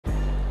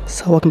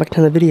So welcome back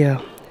to another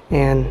video,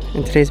 and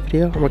in today's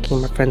video I'm working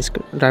on my friend's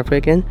driveway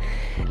again,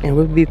 and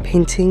we'll be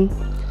painting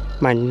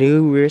my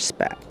new rear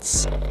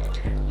spats.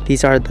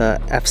 These are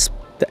the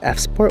F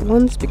Sport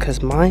ones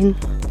because mine,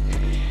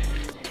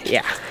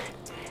 yeah,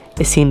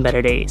 it's seen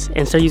better days. And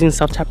instead of using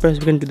self-tappers,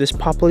 we're gonna do this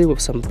properly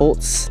with some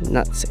bolts,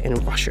 nuts,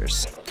 and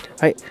washers.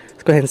 Alright,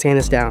 let's go ahead and sand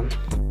this down.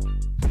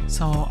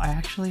 So I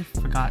actually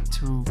forgot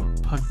to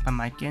plug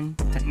my mic in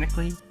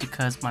technically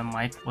because my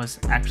mic was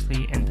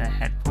actually in the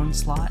headphone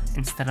slot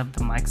instead of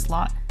the mic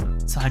slot.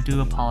 So I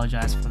do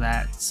apologize for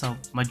that. So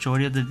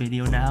majority of the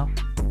video now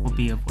will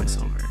be a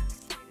voiceover.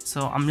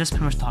 So I'm just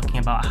pretty much talking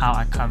about how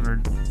I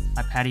covered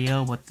my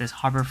patio with this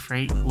Harbor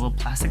Freight little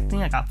plastic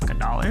thing I got for like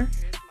 $1.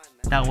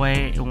 That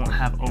way it won't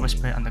have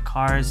overspray on the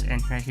cars,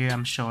 and right here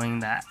I'm showing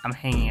that I'm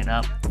hanging it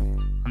up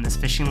on this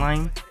fishing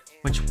line,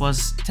 which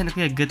was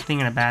technically a good thing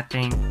and a bad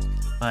thing,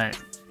 but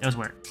it was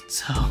work.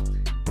 So,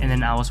 and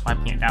then I was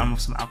wiping it down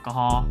with some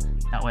alcohol,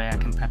 that way I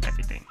can prep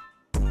everything.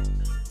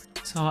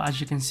 So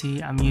as you can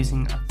see, I'm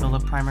using a filler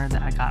primer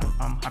that I got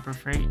from Harbor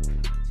Freight,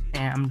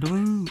 and I'm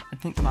doing I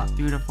think about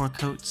 3 to 4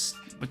 coats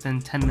within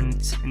 10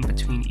 minutes in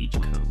between each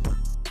coat.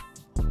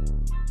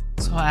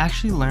 So I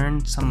actually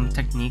learned some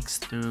techniques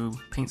through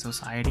Paint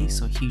Society,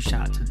 so huge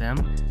shout out to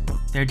them.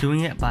 They're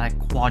doing it by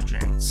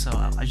quadrants, so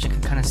as you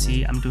can kind of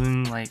see, I'm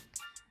doing like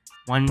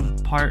one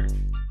part,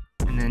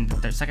 and then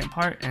the second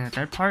part, and the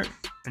third part,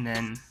 and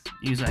then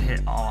use a hit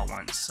all at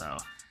once. So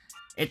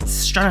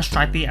it's kind of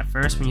stripy at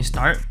first when you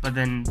start, but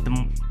then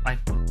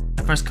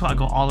the first coat I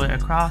go all the way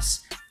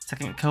across.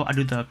 Second coat I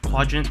do the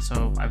quadrant,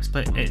 so I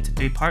split it to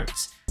 3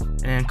 parts, and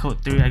then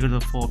coat 3 I go to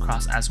the full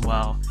across as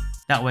well.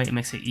 That way it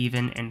makes it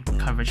even in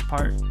coverage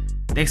part.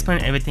 They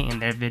explain everything in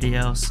their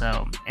video,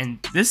 so, and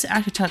this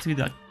actually turned out to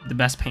be the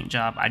best paint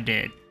job I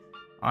did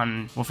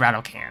with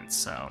rattle cans,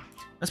 so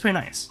that's pretty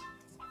nice.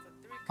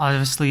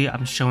 Obviously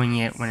I'm showing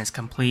it when it's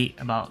complete,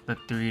 about the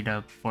 3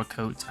 to 4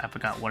 coats. I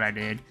forgot what I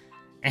did,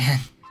 and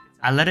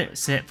I let it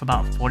sit for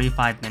about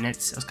 45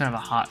 minutes. It was kind of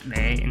a hot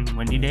day and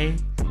windy day,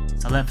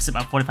 so I let it sit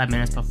about 45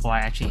 minutes before I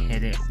actually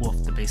hit it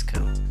with the base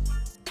coat.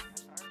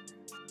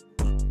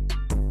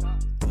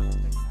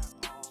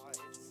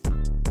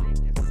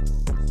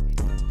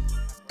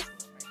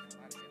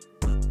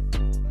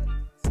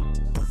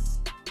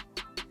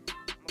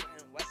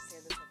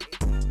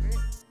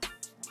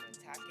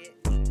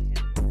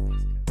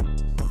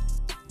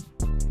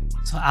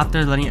 So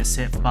after letting it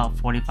sit for about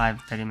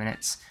 45-30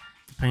 minutes,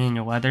 depending on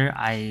your weather,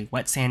 I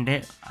wet sand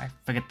it. I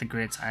forget the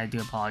grits, I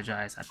do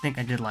apologize. I think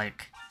I did it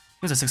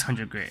was a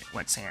 600 grit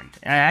wet sand.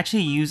 And I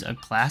actually use a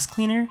glass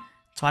cleaner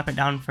to wipe it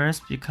down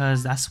first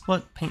because that's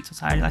what Paint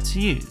Society likes to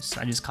use.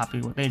 I just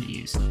copied what they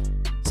use.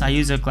 So I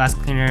use a glass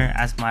cleaner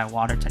as my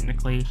water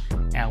technically,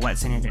 and I wet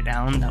sanded it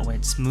down, that way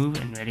it's smooth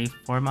and ready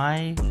for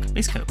my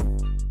base coat.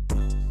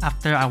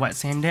 After I wet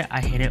sand it,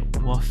 I hit it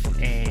with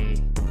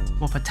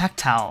a tack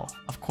towel.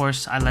 Of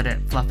course, I let it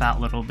fluff out a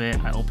little bit.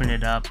 I opened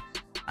it up,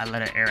 I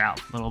let it air out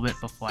a little bit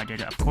before I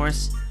did it. Of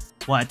course,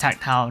 what a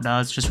tack towel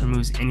does just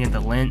removes any of the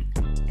lint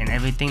and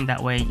everything.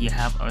 That way you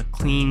have a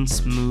clean,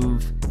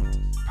 smooth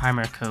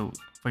primer coat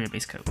for your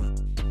base coat.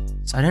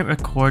 So I didn't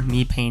record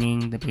me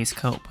painting the base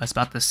coat, but it's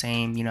about the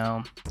same,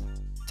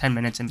 10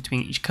 minutes in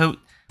between each coat,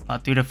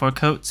 about 3 to 4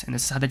 coats, and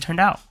this is how they turned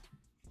out.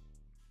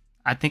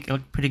 I think it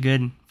looked pretty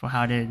good for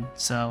how it did,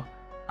 so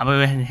I'm gonna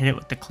go ahead and hit it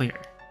with the clear.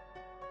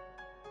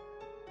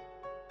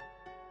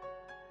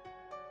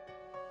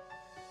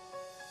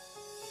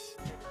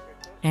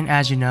 And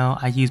as you know,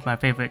 I use my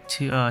favorite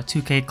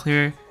 2K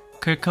clear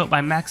coat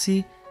by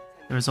Maxi.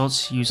 The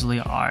results usually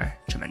are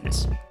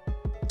tremendous.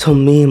 So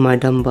me and my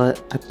dumb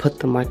butt, I put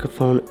the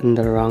microphone in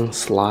the wrong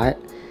slot.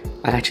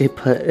 I actually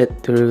put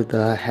it through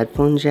the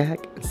headphone jack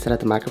instead of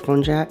the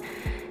microphone jack.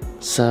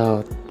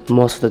 So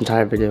most of the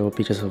entire video will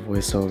be just a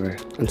voiceover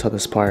until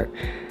this part.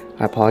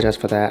 I apologize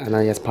for that. I know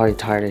you guys are probably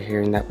tired of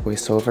hearing that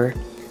voiceover,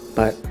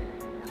 but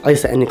at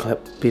least the ending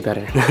clip will be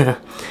better.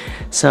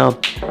 So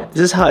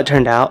this is how it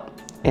turned out.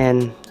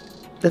 And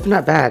it's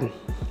not bad.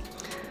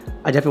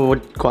 I definitely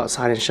would go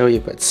outside and show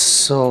you, but it's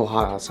so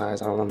hot outside,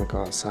 so I don't want to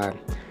go outside.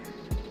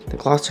 The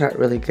gloss turned out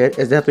really good.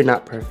 It's definitely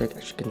not perfect,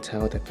 as you can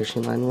tell the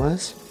fishing line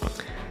was,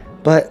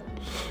 but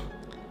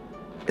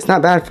it's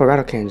not bad for a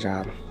rattle can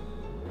job.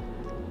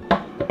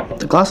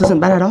 The gloss isn't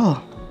bad at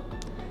all.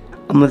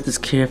 I'm gonna let this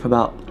cure for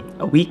about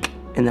a week,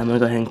 and then I'm gonna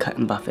go ahead and cut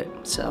and buff it.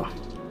 So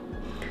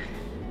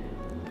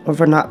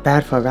overall, not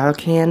bad for a rattle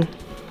can,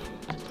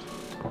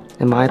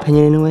 in my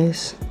opinion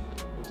anyways.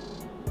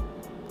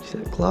 See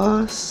the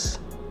gloss?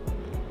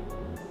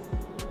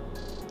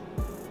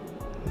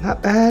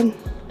 Not bad.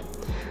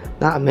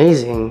 Not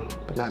amazing,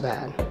 but not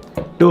bad.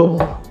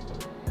 Doable.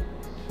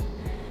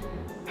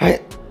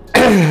 Alright,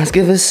 let's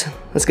give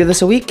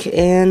this a week,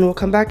 and we'll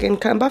come back and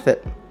cut and buff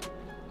it.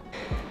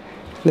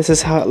 This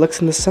is how it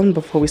looks in the sun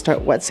before we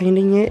start wet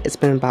sanding it. It's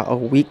been about a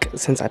week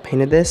since I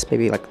painted this,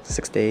 maybe like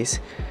 6 days.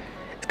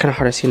 It's kind of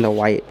hard to see in the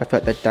white, but I feel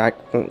like the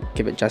dark won't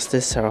give it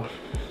justice, so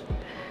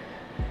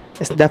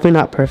it's definitely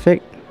not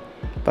perfect,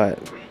 but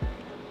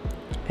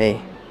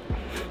hey,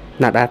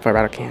 not bad for a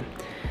rattle can.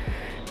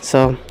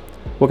 So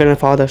we're gonna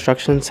follow the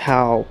instructions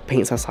how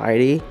Paint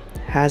Society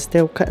has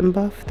their cut and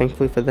buff.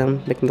 Thankfully for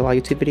them, making a lot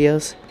of YouTube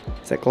videos.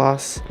 It's like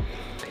gloss.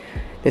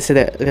 They said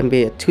that it's gonna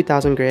be a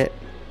 2,000 grit,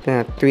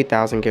 then a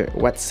 3,000 grit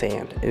wet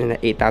sand, and then an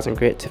 8,000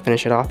 grit to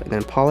finish it off, and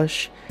then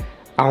polish.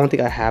 I don't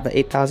think I have an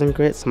 8,000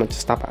 grit, so I'm gonna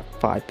just stop at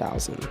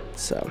 5,000.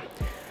 So go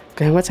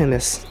ahead and wet sand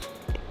this.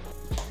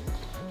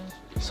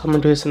 So I'm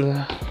gonna do this in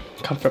the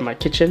comfort of my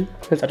kitchen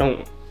because I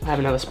don't have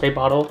another spray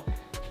bottle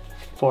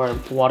for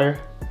water.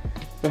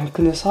 Go ahead and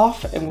clean this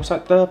off and we'll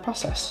start the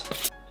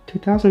process.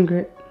 2,000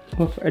 grit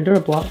with a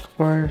Durablock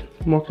for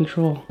more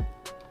control.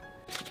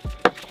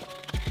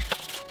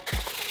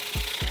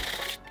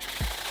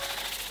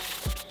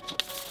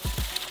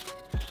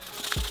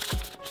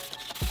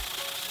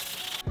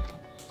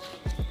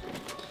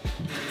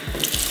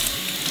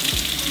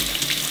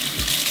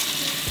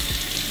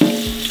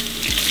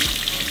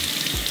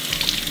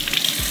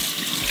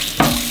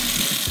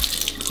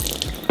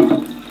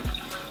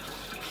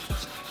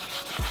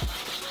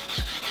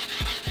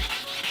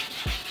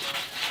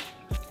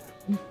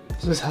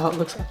 This is how it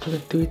looks after the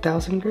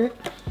 3,000 grit.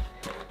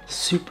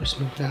 Super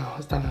smooth now.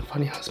 It's not even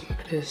funny how smooth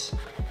it is.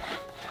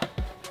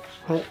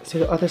 Alright, let's do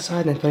the other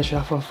side and then finish it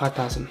off with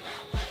 5,000.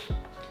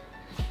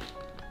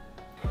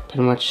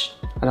 Pretty much,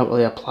 I don't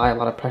really apply a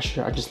lot of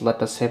pressure. I just let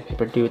the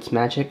sandpaper do its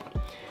magic.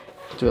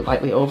 Do it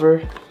lightly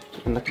over,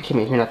 and like you can't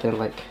even hear nothing.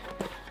 Like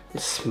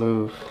it's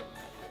smooth.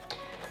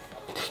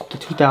 The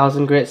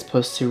 2,000 grit is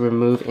supposed to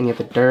remove any of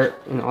the dirt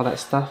and all that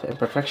stuff,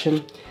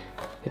 imperfection.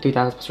 The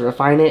 3,000 is supposed to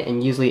refine it,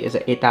 and usually is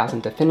an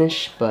 8,000 to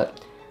finish, but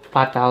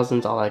 5,000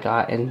 is all I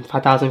got, and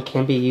 5,000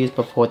 can be used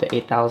before the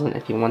 8,000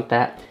 if you want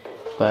that,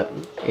 but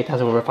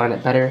 8,000 will refine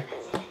it better.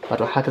 But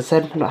like I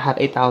said, I don't have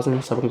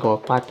 8,000, so we can go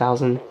with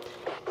 5,000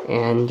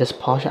 and just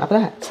polish it after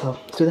that. So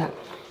let's do that.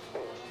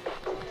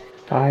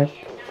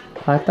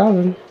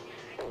 5,000.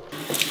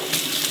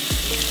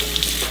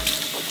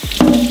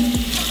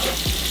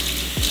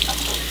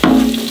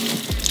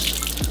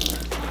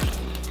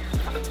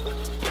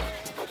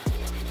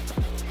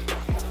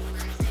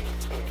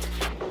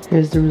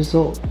 Here's the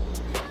result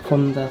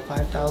from the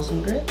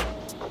 5,000 grit.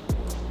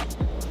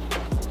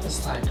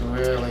 It's like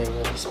really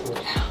smooth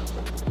now.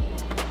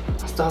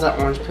 I still have that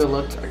orange peel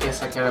look. I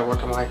guess I gotta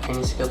work on my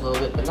painting skill a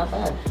little bit, but not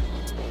bad.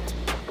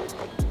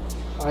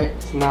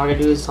 Alright, so now what I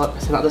gotta do is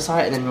sand out the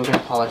side and then we're gonna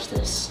polish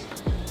this.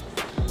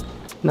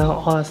 Now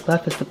all that's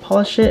left is to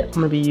polish it. I'm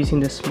gonna be using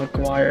this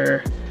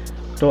Meguiar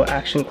Dual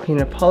Action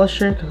Cleaner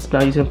Polisher because I've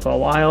been using it for a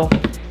while.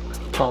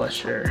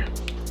 Polisher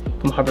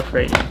from Harbor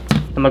Freight.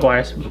 And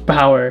Meguiar's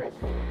Power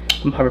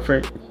from Harbor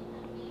Freight.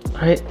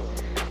 Alright,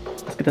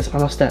 let's get this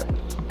final step.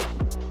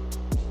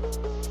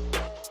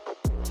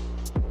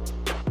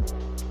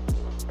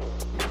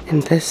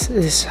 And this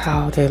is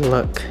how they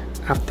look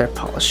after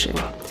polishing.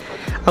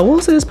 I will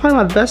say this is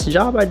probably my best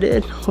job I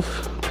did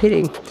of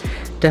painting.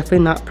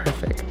 Definitely not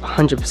perfect,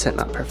 100%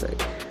 not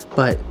perfect,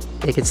 but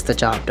it gets the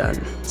job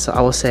done. So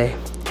I will say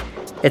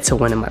it's a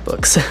win in my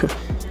books.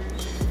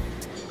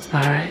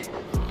 Alright,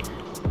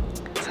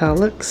 that's how it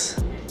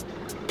looks.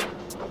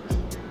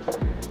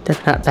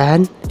 Definitely not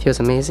bad, it feels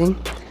amazing.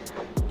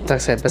 Like I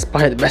said, best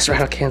buy the best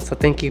rattle can, so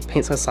thank you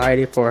Paint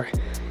Society for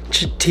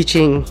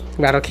teaching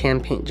rattle can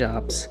paint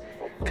jobs.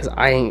 Because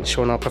I ain't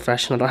sure no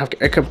professional, don't have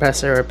an air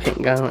compressor or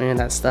paint gun or any of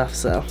that stuff,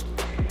 so.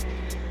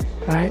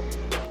 Alright,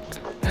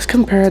 let's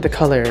compare the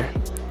color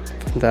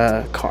from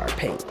the car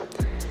paint.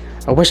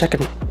 I wish I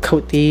could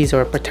coat these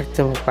or protect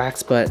them with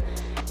wax, but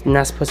you're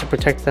not supposed to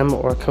protect them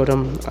or coat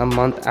them a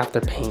month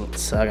after paint,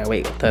 so I gotta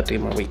wait 3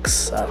 more weeks,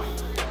 so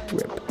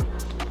rip.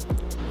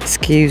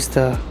 Excuse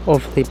the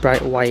overly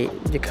bright white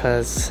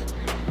because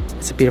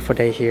it's a beautiful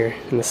day here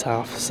in the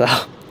south, so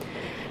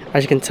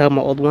as you can tell,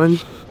 my old one,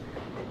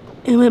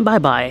 it went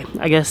bye-bye.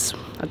 I guess,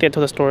 I think I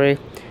told the story.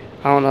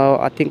 I don't know,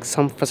 I think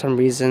for some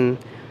reason,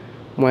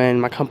 when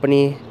my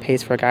company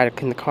pays for a guy to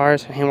clean the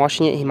cars, hand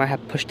washing it, he might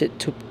have pushed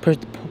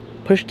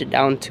it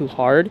down too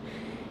hard,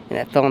 and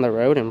it fell on the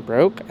road and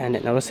broke. I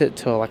didn't notice it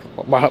till like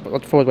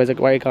 4 days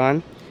ago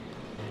gone.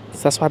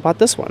 So that's why I bought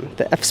this one,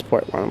 the F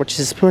Sport one, which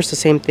is pretty much the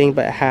same thing,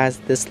 but it has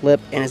this lip,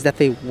 and it's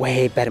definitely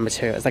way better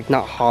material. It's like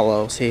not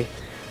hollow. See,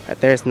 right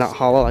there, it's not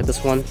hollow like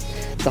this one.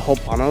 The whole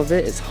bottom of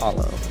it is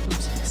hollow.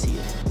 Let's see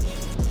if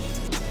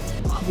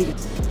you can see it.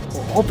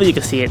 Hopefully you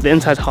can see it. The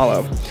inside's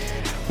hollow.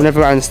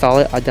 Whenever I install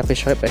it, I'll definitely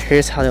show it, but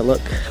here's how they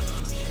look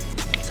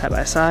side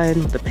by side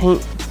with the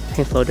paint.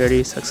 Paint's a little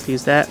dirty, so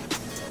excuse that.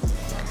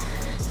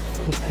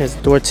 Here's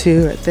door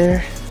 2 right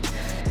there.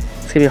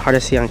 It's gonna be hard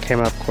to see on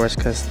camera, of course,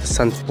 because the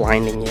sun's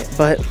blinding it,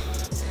 but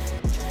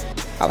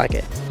I like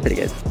it. Pretty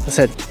good. Like I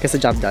said, gets the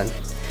job done.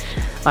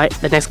 Alright,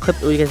 the next clip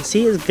that we can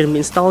see is gonna be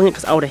installing it,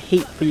 because I would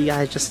hate for you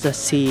guys just to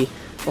see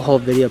a whole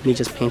video of me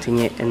just painting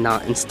it and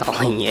not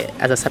installing it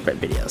as a separate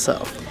video.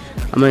 So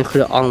I'm gonna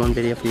include it all in one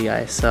video for you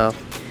guys. So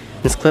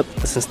in this clip,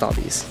 let's install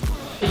these.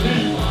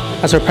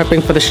 As we're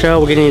prepping for the show,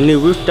 we're getting a new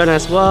roof done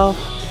as well.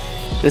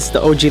 This is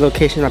the OG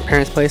location of my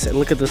parents' place, and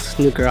look at this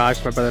new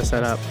garage my brother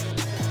set up.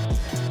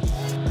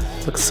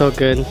 Looks so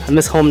good. I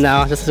miss home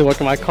now, just to work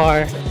in my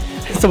car.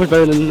 It's so much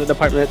better than the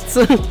apartments.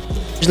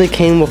 Usually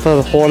came with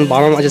a hole in the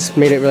bottom. I just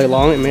made it really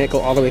long and made it go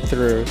all the way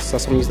through. So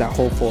that's what I'm using that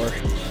hole for.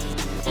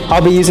 I'll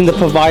be using the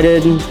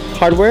provided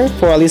hardware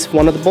for at least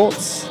one of the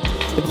bolts.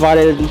 The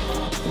provided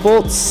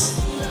bolts,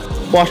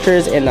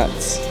 washers, and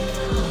nuts.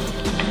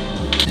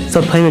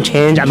 So planning to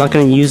change, I'm not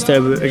going to use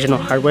the original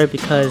hardware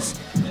because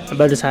my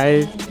brother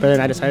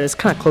and I decided it's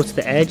kind of close to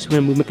the edge. We're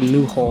going to make a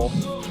new hole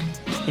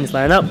and just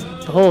line up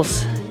the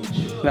holes.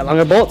 We got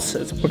longer bolts.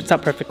 It works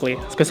out perfectly.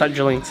 Let's go start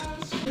drilling.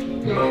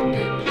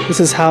 This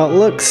is how it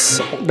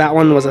looks. That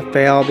one was a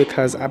fail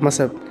because I must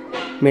have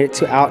made it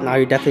too out. Now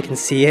you definitely can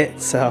see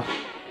it. So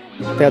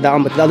failed that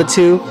one, but the other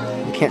two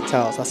you can't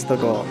tell. So that's the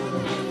goal.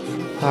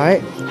 All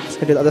right, let's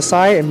go do the other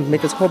side and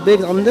make this hole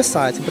big on this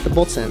side to put the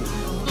bolts in.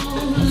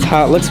 That's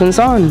how it looks when it's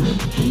on.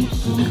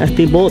 That's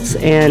 3 bolts,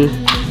 and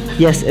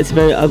yes, it's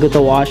very ugly with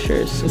the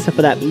washers, except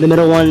for that the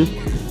middle one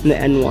and the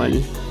end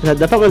one.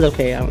 The front one's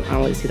okay. I don't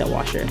really see that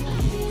washer.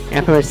 And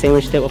I pretty much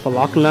sandwiched it with a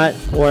lock nut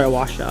or a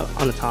washer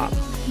on the top.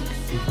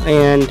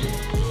 And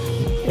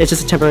it's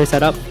just a temporary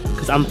setup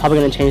because I'm probably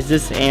gonna change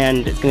this,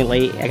 and it's gonna be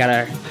late. I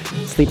gotta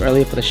sleep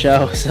early for the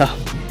show, so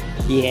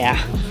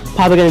yeah,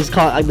 probably gonna just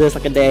call it like this,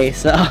 like a day.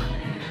 So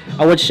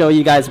I would show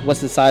you guys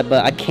what's inside,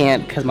 but I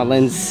can't because my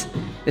lens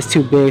is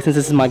too big since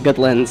this is my good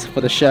lens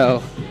for the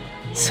show.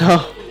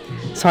 So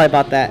sorry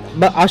about that,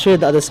 but I'll show you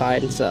the other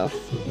side. So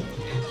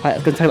alright,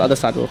 let's go tell you the other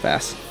side real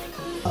fast.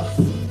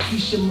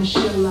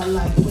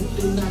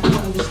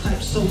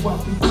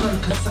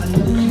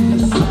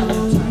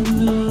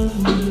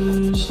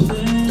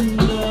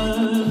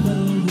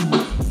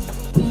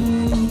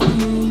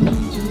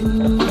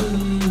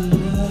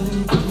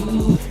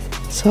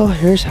 So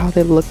here's how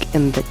they look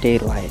in the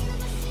daylight.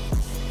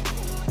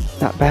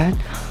 Not bad.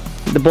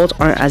 The bolts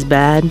aren't as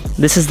bad.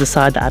 This is the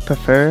side that I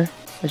prefer,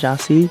 as y'all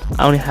see.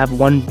 I only have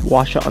one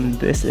washer on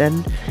this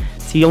end,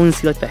 so you only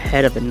see like the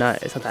head of the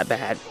nut. It's not that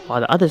bad.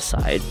 While the other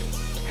side,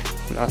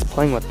 when I was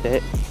playing with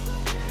it,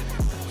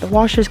 the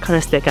washers kind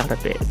of stick out a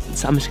bit.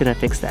 So I'm just gonna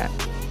fix that.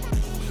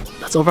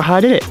 That's over how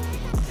I did it. I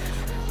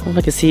don't know if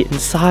I can see it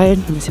inside.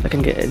 Let me see if I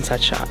can get an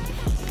inside shot.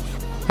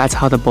 That's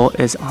how the bolt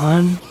is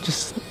on.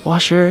 Just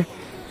washer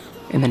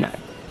and the nut,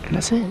 and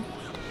that's it.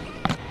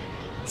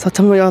 So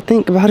tell me what y'all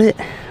think about it.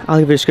 I'll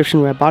leave a description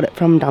where I bought it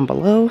from down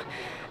below.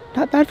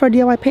 Not bad for a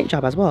DIY paint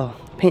job as well.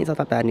 Paint's not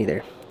that bad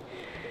neither.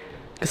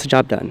 Gets the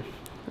job done.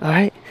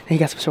 Alright, thank you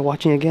guys for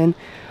watching again.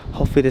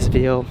 Hopefully this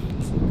video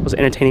was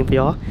entertaining for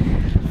y'all.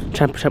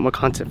 Trying to put out more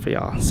content for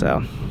y'all.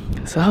 So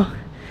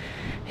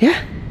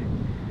yeah.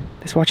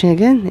 Thanks for watching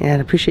again, and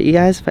I appreciate you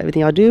guys for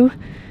everything y'all do.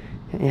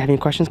 If you have any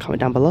questions,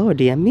 comment down below or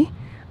DM me.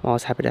 I'm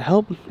always happy to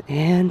help,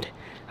 and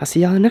I'll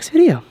see y'all in the next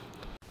video.